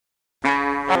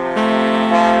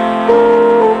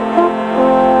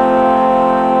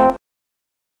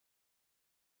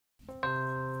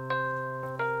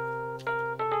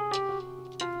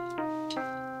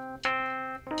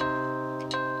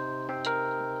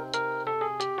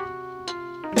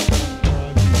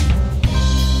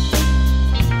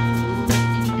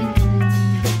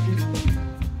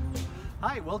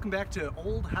Welcome back to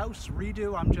Old House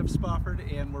Redo. I'm Jeff Spofford,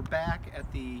 and we're back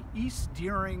at the East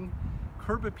Deering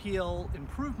Curb Appeal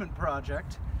Improvement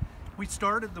Project. We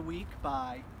started the week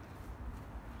by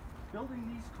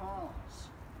building these columns,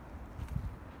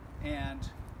 and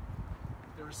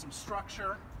there was some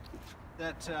structure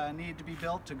that needed to be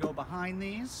built to go behind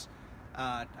these.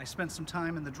 I spent some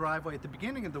time in the driveway at the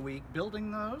beginning of the week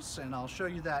building those, and I'll show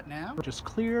you that now. Just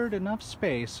cleared enough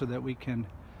space so that we can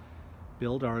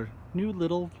build our new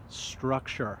little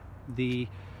structure. The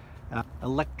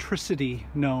electricity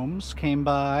gnomes came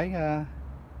by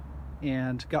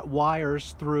and got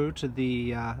wires through to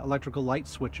the electrical light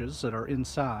switches that are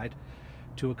inside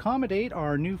to accommodate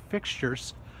our new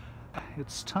fixtures.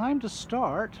 It's time to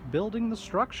start building the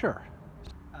structure.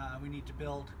 We need to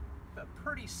build a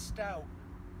pretty stout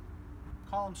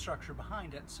column structure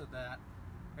behind it so that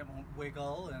it won't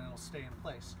wiggle and it'll stay in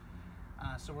place.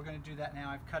 So we're going to do that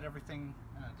now. I've cut everything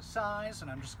to size, and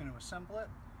I'm just going to assemble it,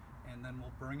 and then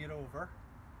we'll bring it over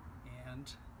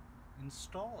and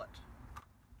install it.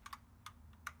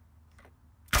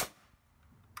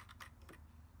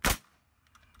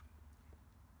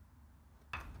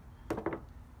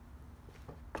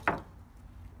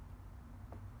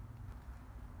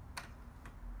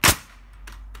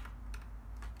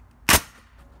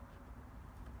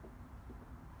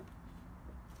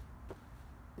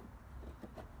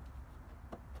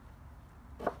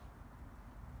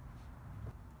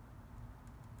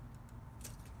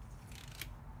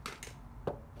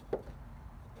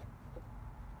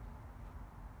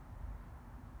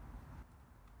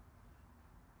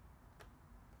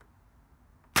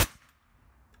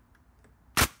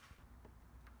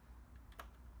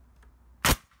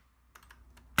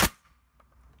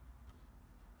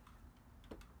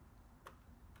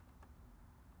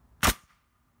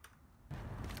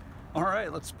 All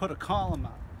right, let's put a column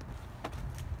up.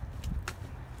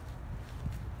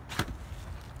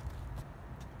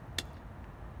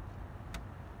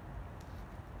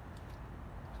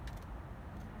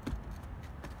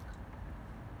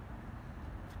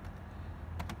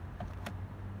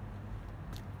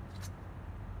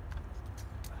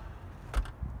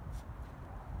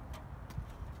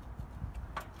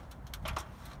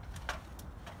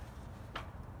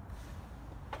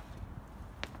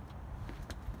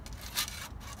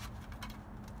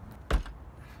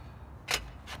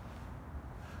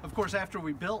 Of course, after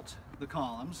we built the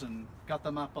columns and got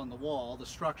them up on the wall, the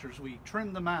structures, we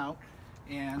trimmed them out,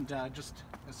 and just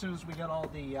as soon as we got all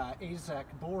the AZEK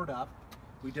board up,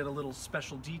 we did a little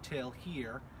special detail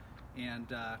here, and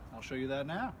I'll show you that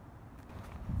now.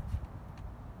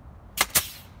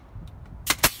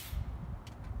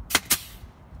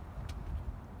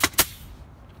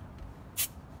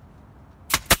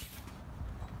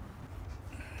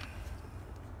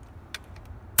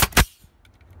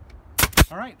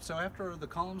 Alright, so after the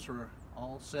columns were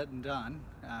all said and done,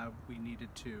 we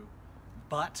needed to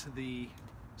butt the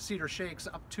cedar shakes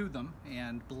up to them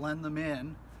and blend them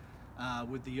in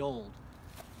with the old.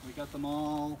 We got them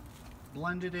all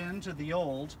blended into the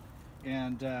old,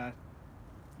 and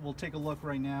we'll take a look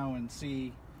right now and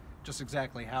see just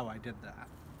exactly how I did that.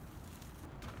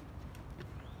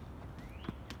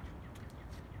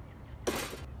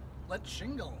 Let's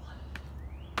shingle.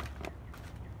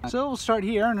 So we'll start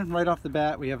here, and right off the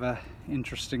bat we have a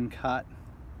interesting cut.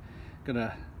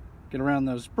 Gonna get around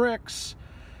those bricks.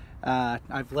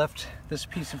 I've left this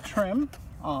piece of trim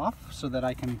off so that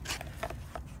I can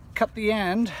cut the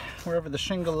end wherever the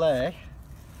shingle lay.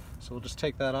 So we'll just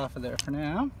take that off of there for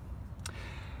now.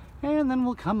 And then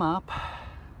we'll come up.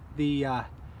 The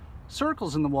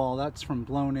circles in the wall, that's from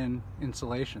blown in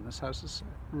insulation. This house is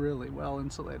really well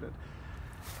insulated.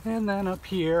 And then up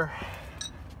here,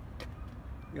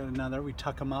 we got another. We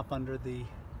tuck them up under the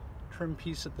trim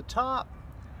piece at the top.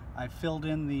 I filled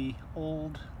in the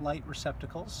old light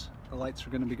receptacles. The lights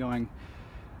are going to be going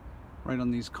right on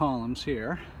these columns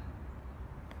here.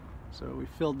 So we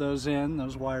filled those in.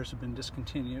 Those wires have been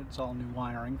discontinued. It's all new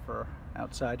wiring for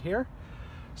outside here.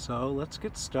 So let's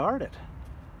get started.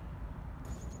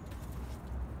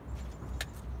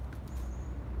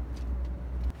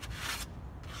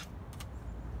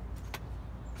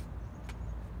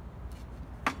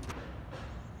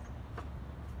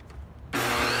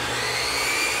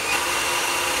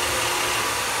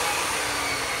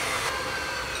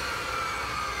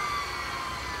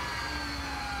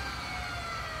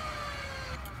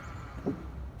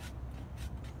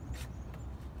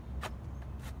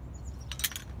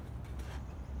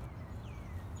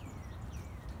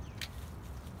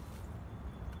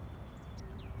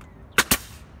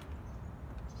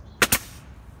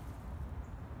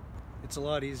 It's a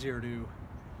lot easier to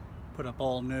put up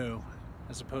all new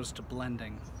as opposed to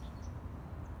blending.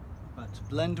 But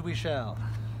blend we shall.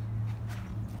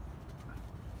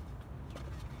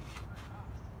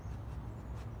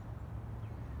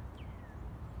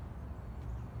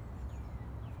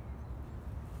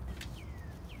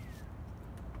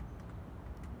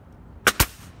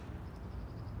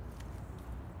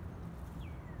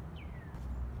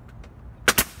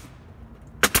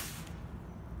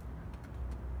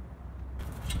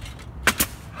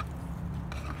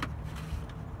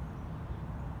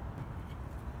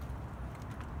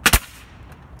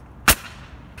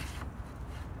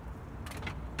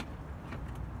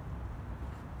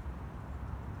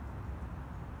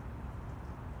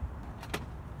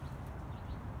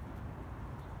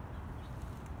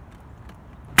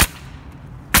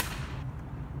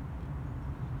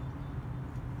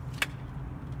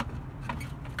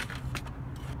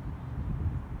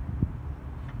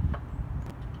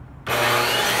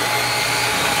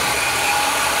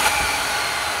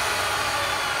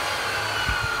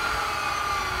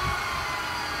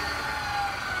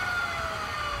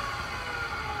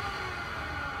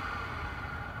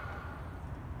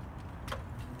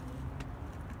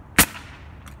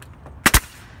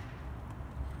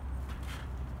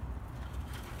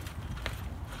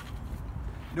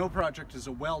 No project is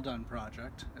a well-done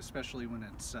project, especially when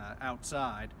it's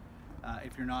outside,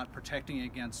 if you're not protecting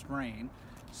against rain.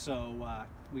 So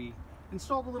we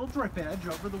installed a little drip edge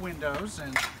over the windows,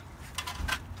 and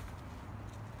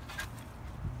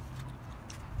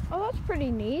oh, that's pretty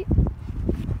neat.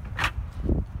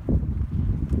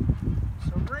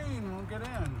 so rain won't get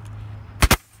in.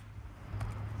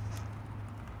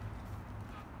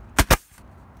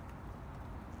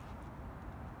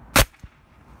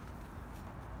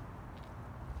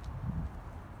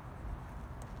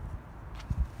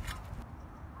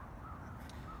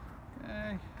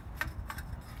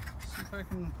 See if I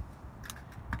can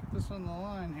get this on the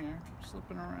line here.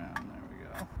 Slipping around. There we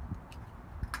go.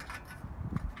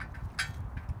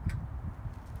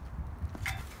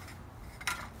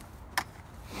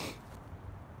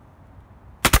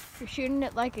 You're shooting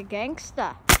it like a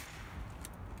gangster.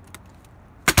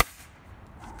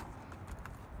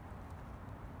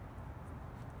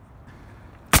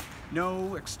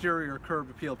 No exterior curb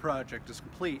appeal project is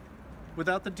complete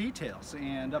without the details,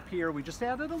 and up here we just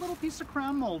added a little piece of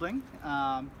crown molding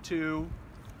to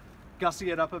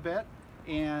gussy it up a bit,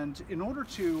 and in order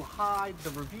to hide the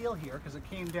reveal here, because it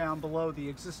came down below the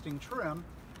existing trim,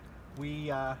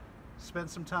 we spent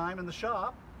some time in the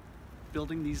shop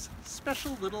building these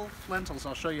special little lentils.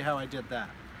 I'll show you how I did that.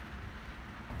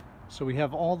 So we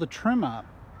have all the trim up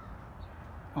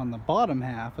on the bottom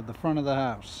half of the front of the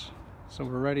house. So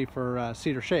we're ready for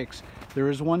Cedar shakes. There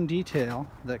is one detail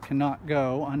that cannot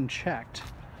go unchecked.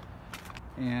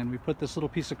 And we put this little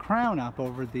piece of crown up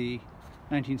over the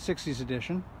 1960s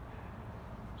edition.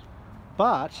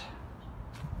 But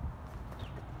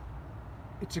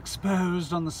it's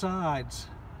exposed on the sides.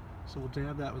 So we'll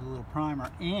dab that with a little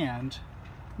primer and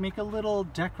make a little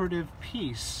decorative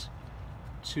piece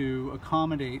to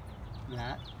accommodate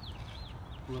that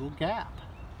little gap.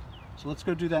 So let's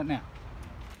go do that now.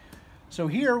 So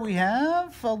here we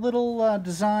have a little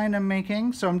design I'm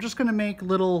making. So I'm just going to make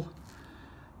little,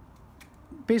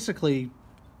 basically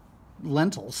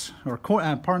lentils, or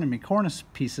pardon me, cornice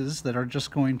pieces that are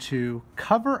just going to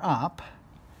cover up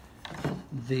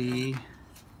the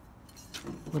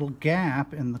little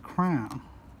gap in the crown.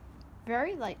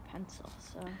 Very light pencil,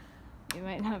 so you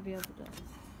might not be able to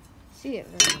see it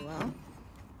very well.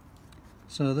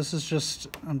 So this is just,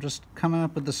 I'm just coming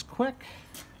up with this quick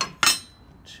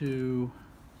to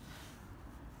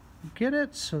get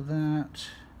it so that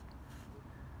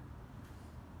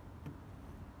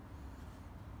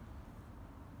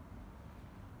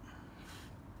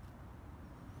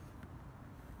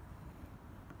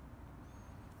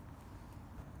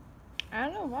I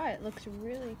don't know why, it looks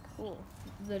really cool,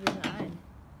 the design.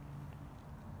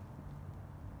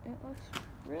 It looks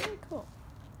really cool.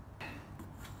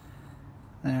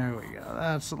 there we go,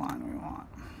 that's the line we want.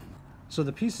 So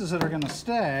the pieces that are going to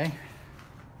stay,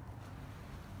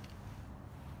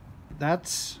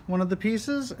 that's one of the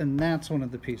pieces and that's one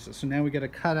of the pieces. So now we got to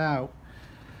cut out,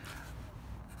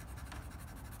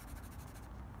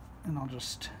 and I'll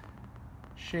just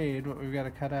shade what we've got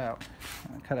to cut out.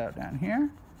 I'm going to cut out down here.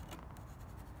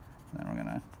 Then we're going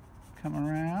to come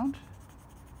around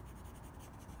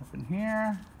up in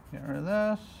here, get rid of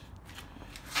this.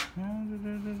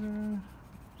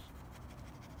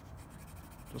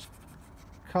 Just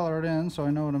color it in so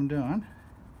I know what I'm doing.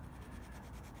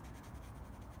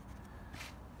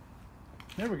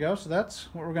 There we go. So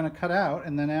that's what we're going to cut out,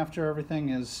 and then after everything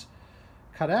is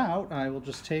cut out, I will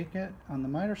just take it on the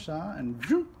miter saw and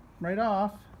zoom, right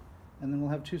off, and then we'll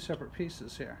have two separate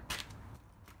pieces here.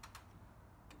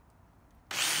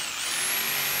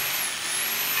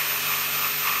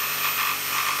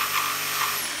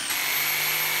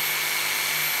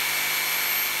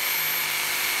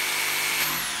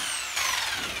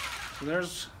 So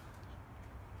there's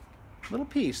a little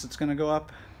piece that's going to go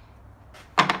up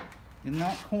in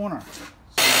that corner.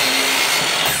 So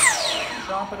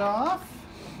chop it off.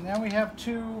 Now we have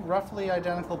two roughly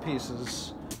identical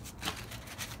pieces.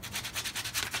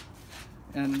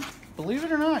 And believe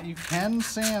it or not, you can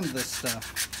sand this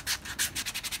stuff.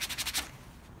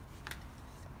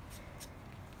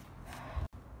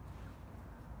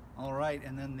 All right,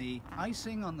 and then the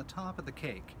icing on the top of the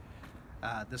cake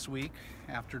this week,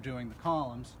 after doing the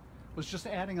columns, was just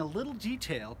adding a little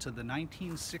detail to the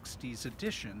 1960s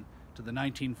addition to the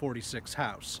 1946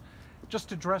 house. Just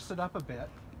to dress it up a bit,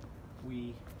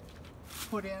 we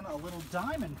put in a little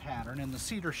diamond pattern in the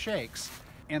cedar shakes,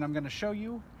 and I'm going to show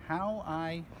you how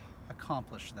I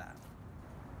accomplished that.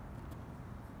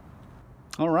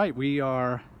 All right, we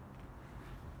are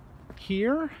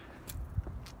here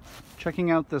checking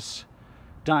out this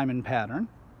diamond pattern,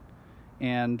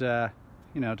 and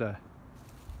you know, to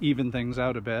even things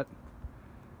out a bit,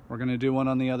 we're going to do one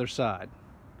on the other side.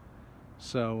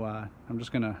 So I'm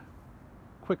just going to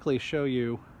quickly show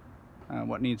you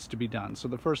what needs to be done. So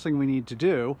the first thing we need to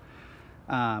do,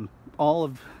 all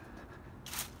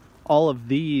of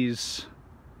these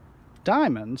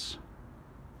diamonds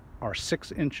are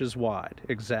 6 inches wide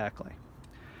exactly,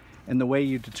 and the way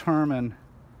you determine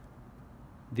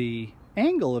the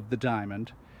angle of the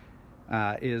diamond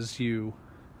is you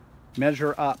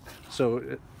measure up.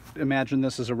 So imagine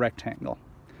this is a rectangle,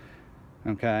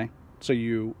 okay? So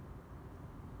you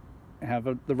have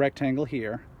the rectangle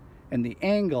here, and the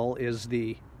angle is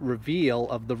the reveal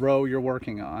of the row you're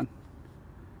working on.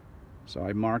 So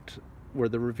I marked where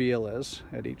the reveal is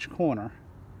at each corner,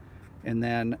 and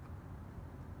then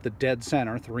the dead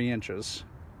center, 3 inches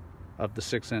of the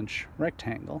 6-inch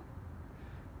rectangle.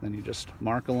 Then you just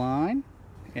mark a line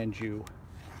and you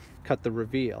cut the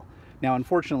reveal. Now,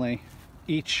 unfortunately,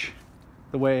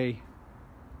 the way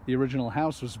the original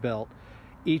house was built,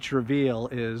 each reveal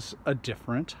is a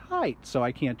different height, so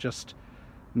I can't just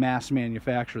mass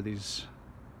manufacture these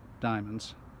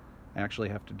diamonds. I actually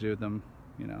have to do them,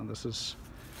 you know, this is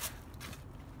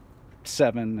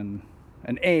 7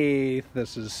 1/8,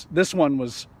 this one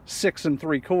was 6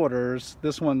 3/4,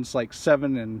 this one's like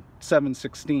 7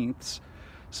 7/16.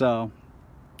 So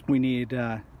we need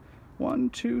 1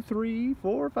 2 3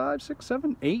 4 5 6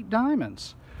 7 8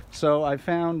 diamonds. So I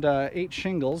found 8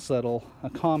 shingles that'll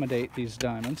accommodate these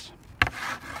diamonds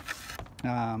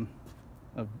of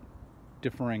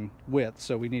differing widths.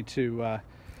 So we need to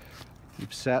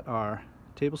we've set our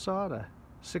table saw to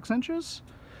 6 inches,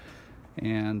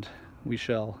 and we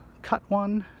shall cut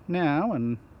one now,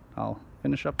 and I'll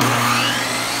finish up the rest.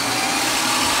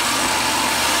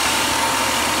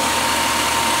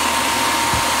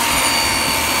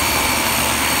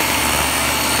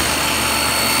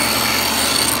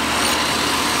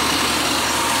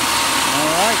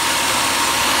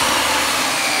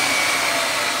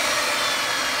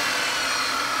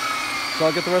 So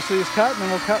I'll get the rest of these cut, and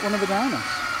then we'll cut one of the diamonds.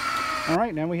 All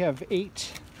right, now we have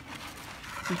 8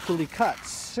 equally cut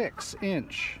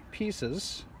 6-inch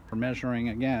pieces. We're measuring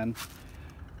again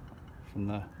from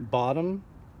the bottom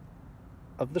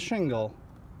of the shingle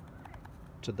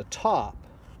to the top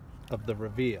of the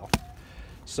reveal.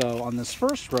 So on this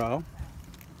first row,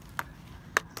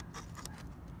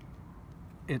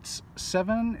 it's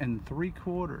 7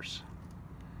 3/4.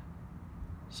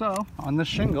 So on this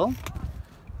shingle,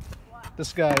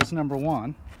 this guy is number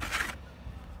 1.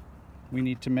 We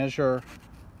need to measure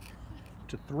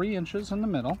to 3 inches in the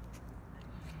middle,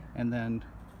 and then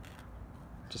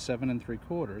to 7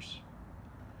 3/4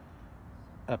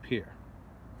 up here.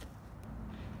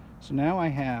 So now I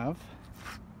have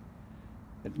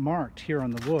it marked here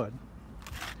on the wood,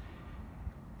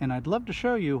 and I'd love to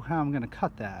show you how I'm going to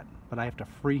cut that, but I have to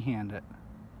freehand it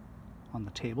on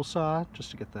the table saw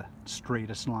just to get the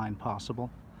straightest line possible.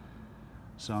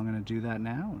 So I'm going to do that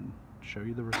now and show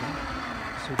you the result.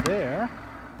 So there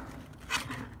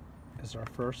is our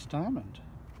first diamond.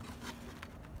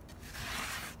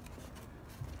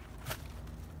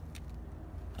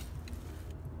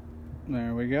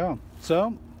 There we go.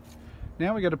 So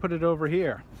now we got to put it over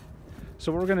here.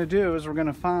 So what we're going to do is we're going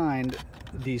to find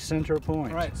the center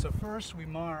point. All right, so first we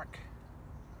mark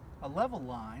a level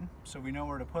line so we know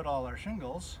where to put all our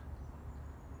shingles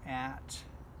at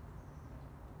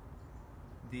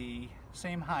the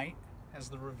same height as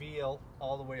the reveal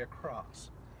all the way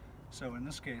across. So in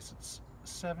this case, it's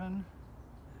 7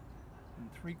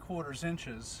 3/4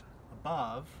 inches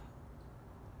above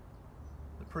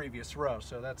the previous row.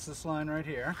 So that's this line right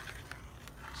here.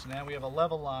 So now we have a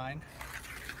level line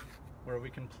where we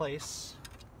can place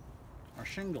our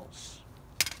shingles.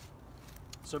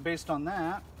 So based on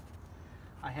that,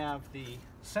 I have the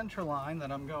center line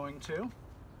that I'm going to.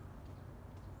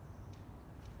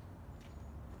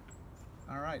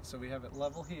 All right, so we have it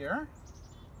level here.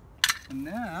 And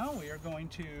now we are going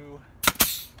to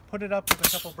put it up with a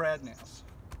couple brad nails.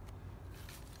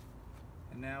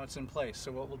 And now it's in place.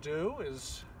 So what we'll do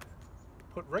is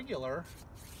put regular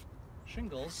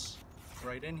shingles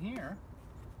right in here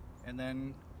and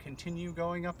then continue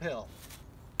going uphill.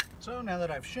 So now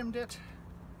that I've shimmed it,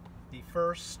 the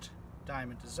first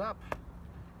diamond is up.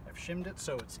 I've shimmed it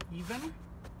so it's even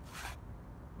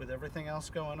with everything else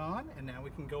going on, and now we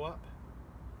can go up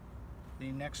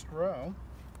the next row.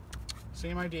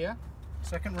 Same idea.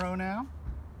 Second row now.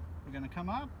 We're going to come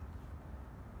up,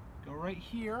 go right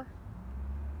here,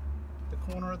 the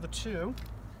corner of the two.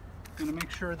 Going to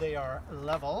make sure they are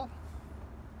level.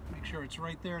 Make sure it's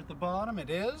right there at the bottom. It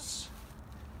is.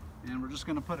 And we're just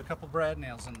going to put a couple brad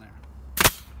nails in there.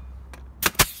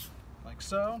 Like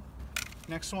so.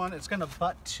 Next one, it's going to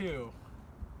butt to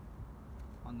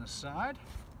on this side.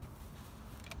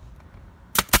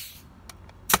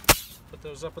 Put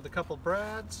those up with a couple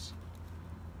brads.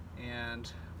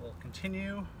 And we'll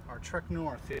continue our trek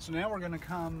north. So now we're going to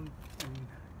come and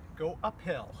go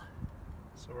uphill.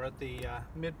 So we're at the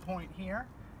midpoint here,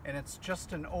 and it's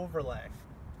just an overlay.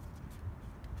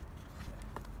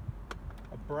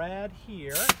 A brad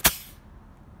here,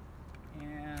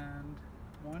 and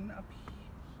one up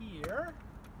here,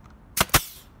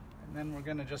 and then we're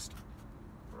going to just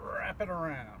wrap it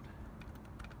around.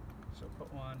 So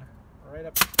put one right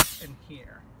up in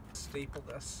here. Staple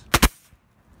this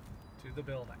to the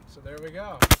building. So there we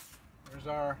go. There's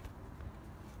our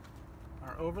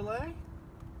overlay.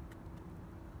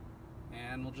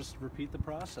 And we'll just repeat the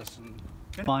process. And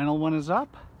the final one is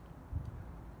up.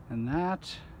 And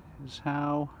that is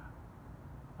how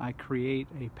I create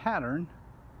a pattern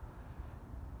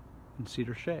in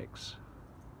Cedar Shakes.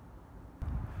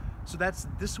 So that's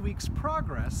this week's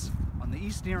progress on the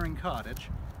East Deering cottage.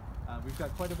 We've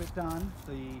got quite a bit done.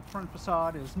 The front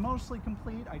facade is mostly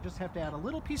complete. I just have to add a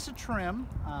little piece of trim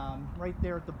right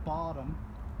there at the bottom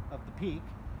of the peak,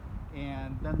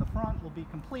 and then the front will be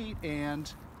complete.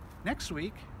 And next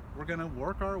week we're going to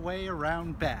work our way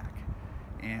around back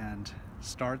and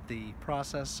start the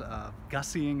process of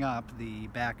gussying up the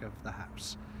back of the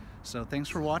house. So thanks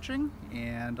for watching,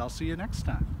 and I'll see you next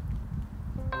time.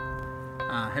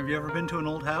 Have you ever been to an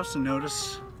old house and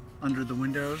notice under the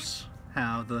windows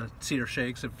how the cedar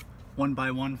shakes have one by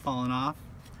one fallen off?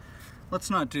 Let's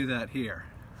not do that here.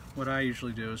 What I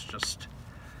usually do is just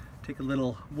take a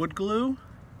little wood glue,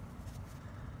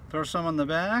 throw some on the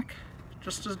back,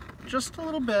 just a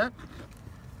little bit,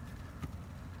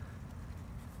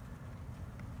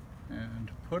 and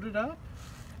put it up.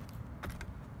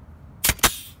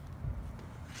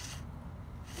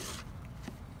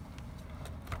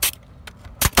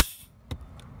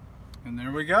 And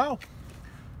there we go.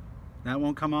 That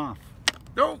won't come off.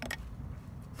 No!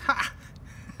 Ha!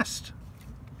 Just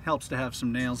helps to have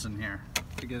some nails in here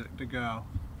to get it to go.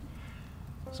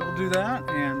 So we'll do that,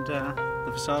 and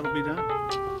the facade will be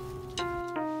done.